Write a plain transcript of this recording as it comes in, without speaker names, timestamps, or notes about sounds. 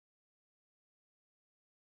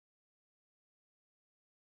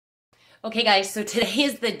Okay guys, so today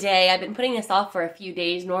is the day. I've been putting this off for a few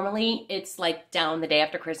days. Normally it's like down the day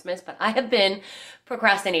after Christmas, but I have been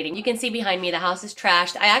procrastinating. You can see behind me the house is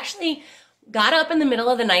trashed. I actually got up in the middle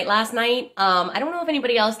of the night last night. I don't know if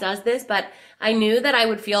anybody else does this, but I knew that I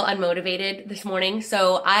would feel unmotivated this morning.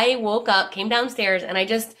 So I woke up, came downstairs, and I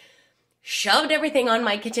just shoved everything on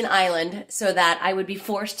my kitchen island so that I would be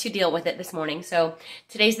forced to deal with it this morning. So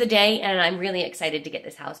today's the day, and I'm really excited to get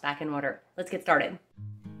this house back in order. Let's get started.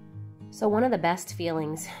 So one of the best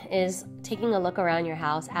feelings is taking a look around your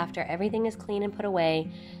house after everything is clean and put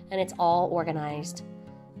away and it's all organized.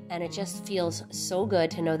 And it just feels so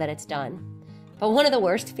good to know that it's done. But one of the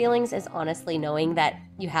worst feelings is honestly knowing that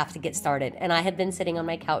you have to get started. And I have been sitting on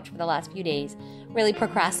my couch for the last few days, really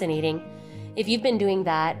procrastinating. If you've been doing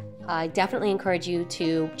that, I definitely encourage you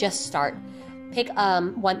to just start. Pick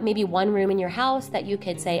maybe one room in your house that you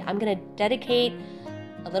could say, I'm going to dedicate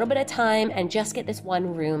a little bit of time and just get this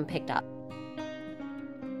one room picked up.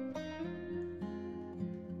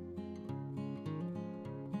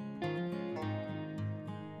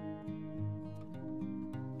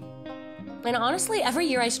 And honestly, every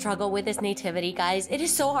year I struggle with this nativity, guys. It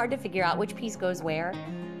is so hard to figure out which piece goes where.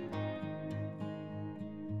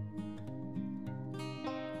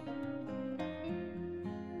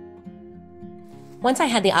 Once I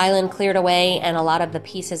had the island cleared away and a lot of the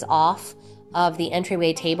pieces off of the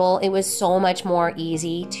entryway table, it was so much more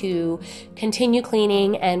easy to continue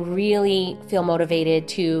cleaning and really feel motivated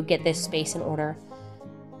to get this space in order.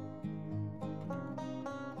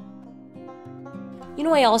 You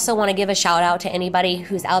know, I also want to give a shout out to anybody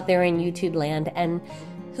who's out there in YouTube land and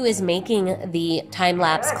who is making the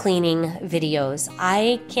time-lapse cleaning videos.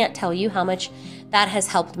 I can't tell you how much that has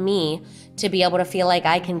helped me to be able to feel like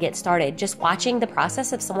I can get started. Just watching the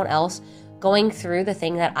process of someone else going through the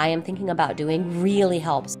thing that I am thinking about doing really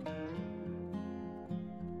helps.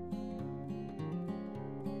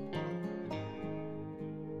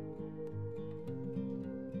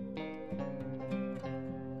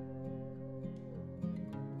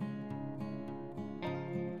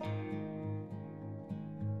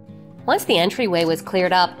 Once the entryway was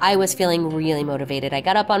cleared up, I was feeling really motivated. I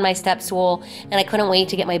got up on my step stool and I couldn't wait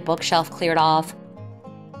to get my bookshelf cleared off.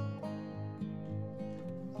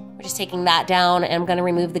 We're just taking that down, and I'm going to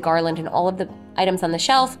remove the garland and all of the items on the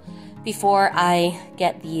shelf before I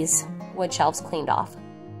get these wood shelves cleaned off.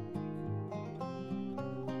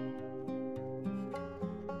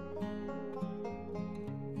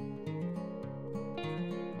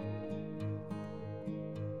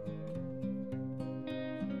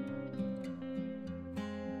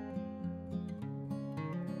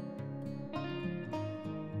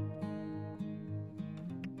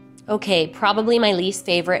 Okay, probably my least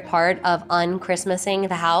favorite part of un-Christmasing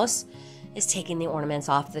the house is taking the ornaments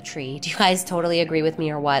off the tree. Do you guys totally agree with me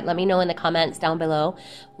or what? Let me know in the comments down below.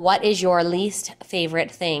 What is your least favorite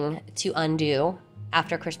thing to undo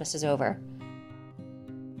after Christmas is over?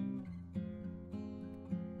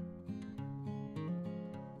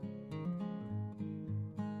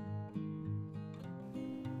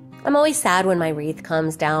 I'm always sad when my wreath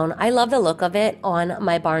comes down. I love the look of it on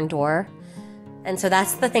my barn door. And so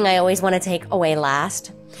that's the thing I always want to take away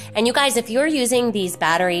last. And you guys, if you're using these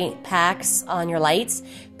battery packs on your lights,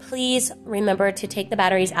 please remember to take the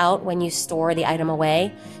batteries out when you store the item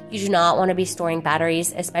away. You do not want to be storing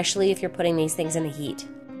batteries, especially if you're putting these things in the heat.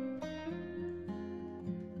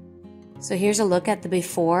 So here's a look at the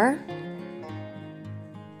before.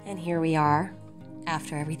 And here we are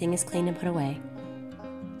after everything is cleaned and put away.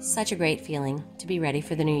 Such a great feeling to be ready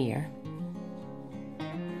for the new year.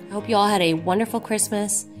 I hope you all had a wonderful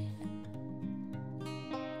Christmas.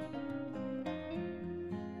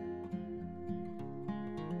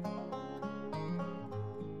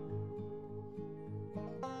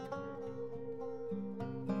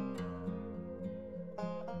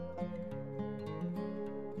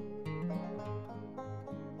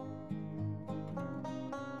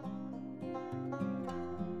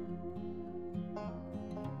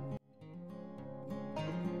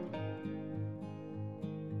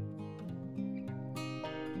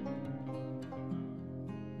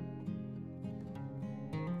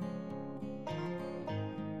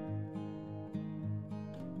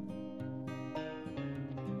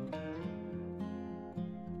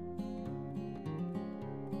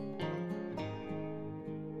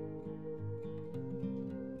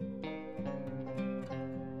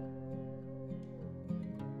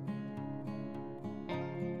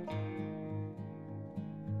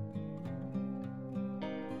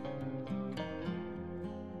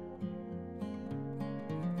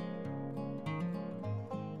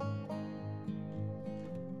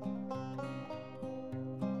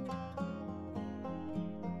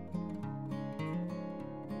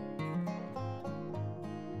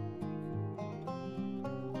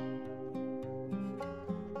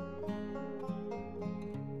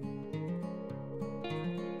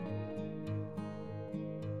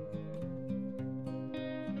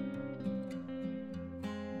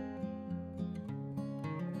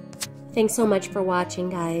 Thanks so much for watching,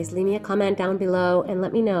 guys. Leave me a comment down below and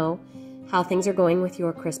let me know how things are going with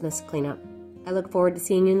your Christmas cleanup. I look forward to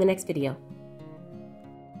seeing you in the next video.